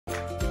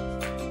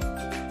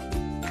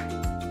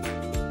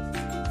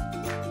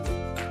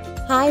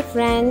Hi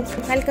friends,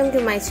 welcome to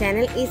my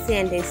channel Easy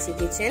and Tasty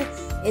Kitchen.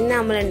 ഇന്ന്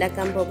നമ്മൾ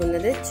ഉണ്ടാക്കാൻ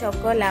പോകുന്നത്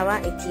ചോക്കോ ലവ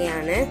ഇഡ്ഡലി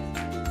ആണ്.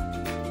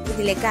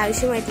 ഇതിലേക്ക്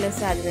ആവശ്യമായിട്ടുള്ള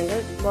സാധനങ്ങൾ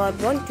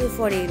Bourbon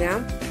 240 gram,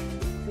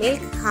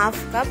 milk half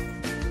cup,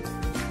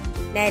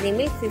 dairy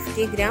milk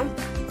 50 gram,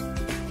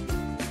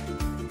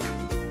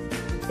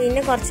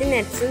 പിന്നെ കുറച്ച്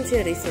നട്ട്സും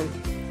ചെറീസും.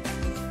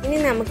 ഇനി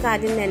നമുക്ക്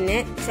ആദ്യം തന്നെ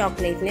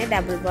ചോക്ലേറ്റിനെ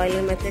ഡബിൾ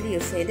ബോയിലിംഗ് മെത്തേഡ്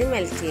യൂസ് ചെയ്ത്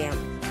മെൽറ്റ് ചെയ്യാം.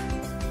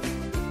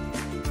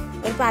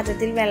 ഒരു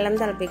പാത്രത്തിൽ വെള്ളം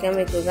തിളപ്പിക്കാൻ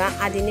വെക്കുക.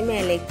 അതിന്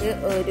മേലേക്ക്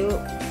ഒരു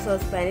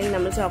സോസ് പാനിൽ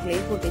നമ്മൾ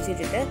ചോക്ലേറ്റ്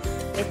പൊട്ടിച്ചിട്ടിട്ട്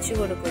വെച്ച്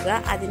കൊടുക്കുക.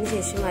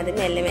 അതിനുശേഷം അത്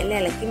മെല്ലെ മെല്ലെ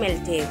ഇളക്കി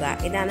മെൽറ്റ് ചെയ്യുക.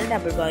 ഇതാണ്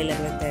ഡബിൾ ബോയിലർ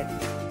മെത്തേഡ്.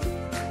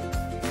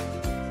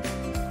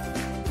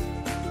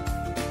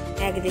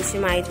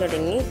 ഏകദേശമായി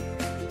തുടങ്ങി.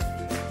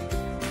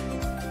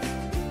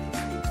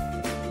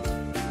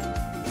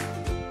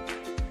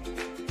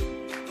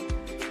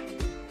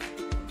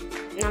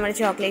 നമ്മുടെ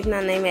ചോക്ലേറ്റ്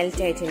നന്നായി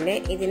മെൽറ്റ് ആയിട്ടുണ്ട്.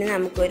 ഇതിന്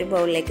നമുക്കൊരു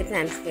ബൗളിലേക്ക്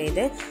ട്രാൻസ്ഫർ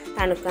ചെയ്ത്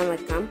തണുക്കാൻ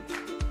വെക്കാം.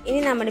 ഇനി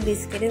നമ്മുടെ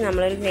ബിസ്ക്കറ്റ്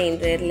നമ്മളൊരു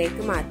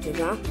ഗ്രൈൻഡറിലേക്ക്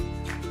മാറ്റുക.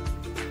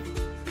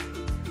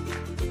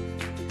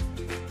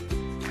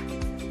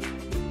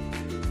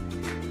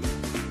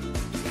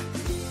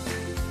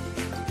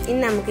 ഇനി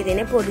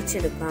നമുക്കിതിനെ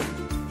പൊടിച്ചെടുക്കാം.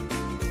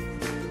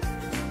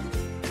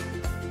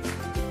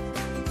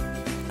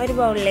 ഒരു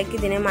ബൗളിലേക്ക്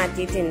ഇതിനെ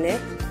മാറ്റിയിട്ടുണ്ട്.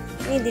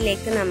 ഇനി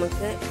ഇതിലേക്ക്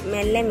നമുക്ക്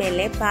മെല്ലെ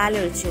മെല്ലെ പാൽ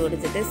ഒഴിച്ചു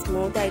കൊടുത്തിട്ട്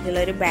സ്മൂത്ത് ആയിട്ടുള്ള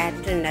ഒരു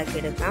ബാറ്റർ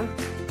ഉണ്ടാക്കിയെടുക്കാം.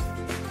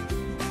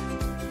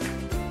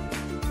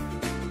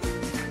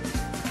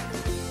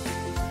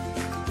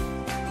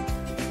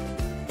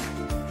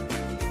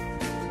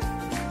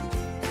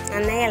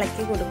 നന്നായി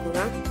ഇളക്കി കൊടുക്കുക.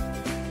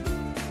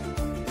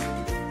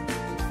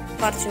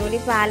 കുറച്ചും കൂടി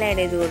പാൽ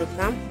ആഡ് ചെയ്ത്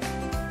കൊടുക്കാം.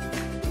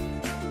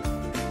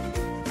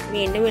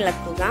 വീണ്ടും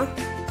ഇളക്കുക.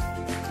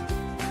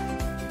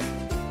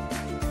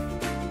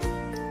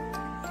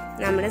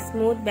 നമ്മുടെ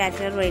സ്മൂത്ത്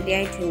ബാറ്റർ റെഡി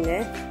ആയിട്ടുണ്ട്.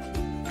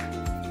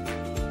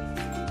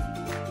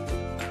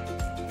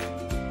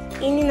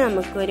 ഇനി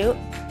നമുക്കൊരു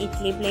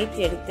ഇഡ്ഡലി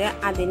പ്ലേറ്റ് എടുത്ത്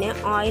അതിനെ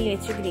ഓയിൽ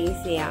വെച്ച്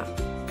ഗ്രീസ് ചെയ്യാം.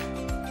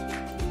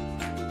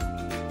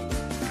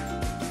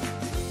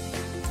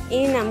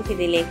 ഇനി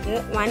നമുക്കിതിലേക്ക്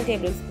 1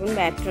 ടേബിൾ സ്പൂൺ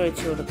ബാറ്റർ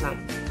ഒഴിച്ചു കൊടുക്കാം.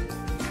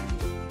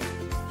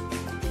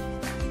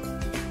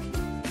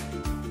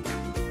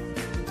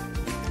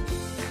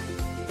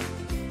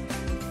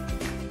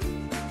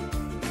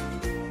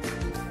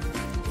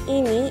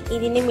 ഇനി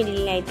ഇതിൻ്റെ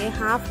മിഡിലായിട്ട്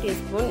 1/2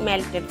 ടീസ്പൂൺ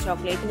മെൽറ്റഡ്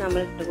ചോക്ലേറ്റ്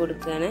നമ്മൾ ഇട്ട്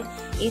കൊടുക്കുകയാണ്.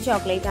 ഈ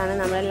ചോക്ലേറ്റ് ആണ്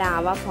നമ്മൾ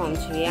ലാവ ഫോം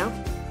ചെയ്യുക.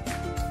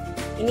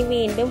 ഇനി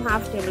വീണ്ടും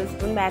 1/2 ടേബിൾ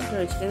സ്പൂൺ ബാറ്റർ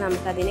ഒഴിച്ചിട്ട്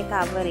നമുക്കതിനെ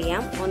കവർ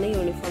ചെയ്യാം. ഒന്ന്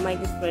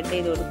യൂണിഫോമായിട്ട് സ്പ്രെഡ്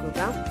ചെയ്ത്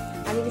കൊടുക്കുക.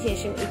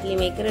 അതിനുശേഷം ഇഡ്ഡലി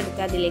മേക്കർ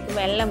എടുത്ത് അതിലേക്ക്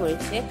വെള്ളം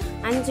ഒഴിച്ച്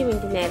 5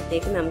 മിനിറ്റ്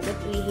നേരത്തേക്ക് നമുക്ക്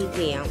പ്രീ ഹീറ്റ്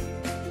ചെയ്യാം.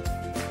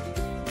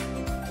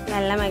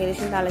 വെള്ളം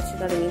ഏകദേശം തിളച്ച്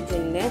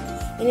തുടങ്ങിയിട്ടുണ്ട്.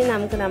 ഇനി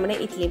നമുക്ക് നമ്മുടെ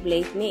ഇഡ്ഡലി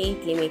പ്ലേറ്റിനെ ഈ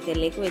ഇഡ്ഡലി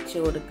മേക്കറിലേക്ക് വെച്ച്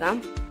കൊടുക്കാം.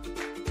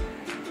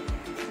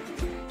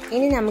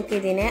 ഇനി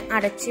നമുക്കിതിനെ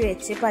അടച്ചു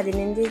വെച്ച്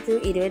 15 to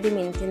 20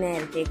 മിനിറ്റ്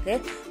നേരത്തേക്ക്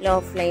ലോ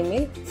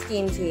ഫ്ലെയിമിൽ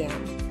സ്റ്റീം ചെയ്യാം.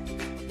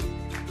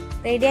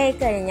 റെഡി ആയി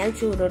കഴിഞ്ഞാൽ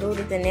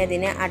ചൂടോടുകൂടി തന്നെ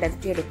അതിനെ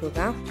അടർത്തിയെടുക്കുക.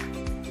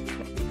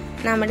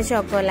 നമ്മുടെ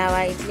ചോക്കോ ലവ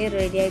ഇഡ്ഡലി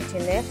റെഡി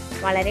ആയിട്ടുണ്ട്.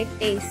 വളരെ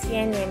ടേസ്റ്റി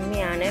ആൻഡ്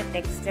യമ്മിയാണ്.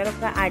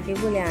 ടെക്സ്ചറൊക്കെ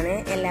അടിപൊളിയാണ്.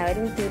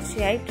 എല്ലാവരും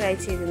തീർച്ചയായും ട്രൈ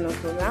ചെയ്ത്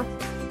നോക്കുക.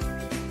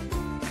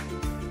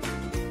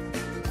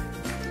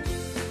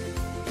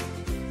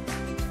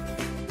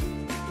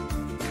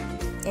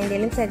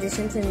 എന്തെങ്കിലും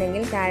സജഷൻസ്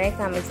ഉണ്ടെങ്കിൽ താഴെ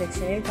കമൻറ്റ്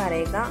സെക്ഷനിൽ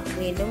പറയുക.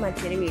 വീണ്ടും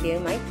മറ്റൊരു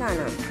വീഡിയോയുമായി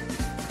കാണാം.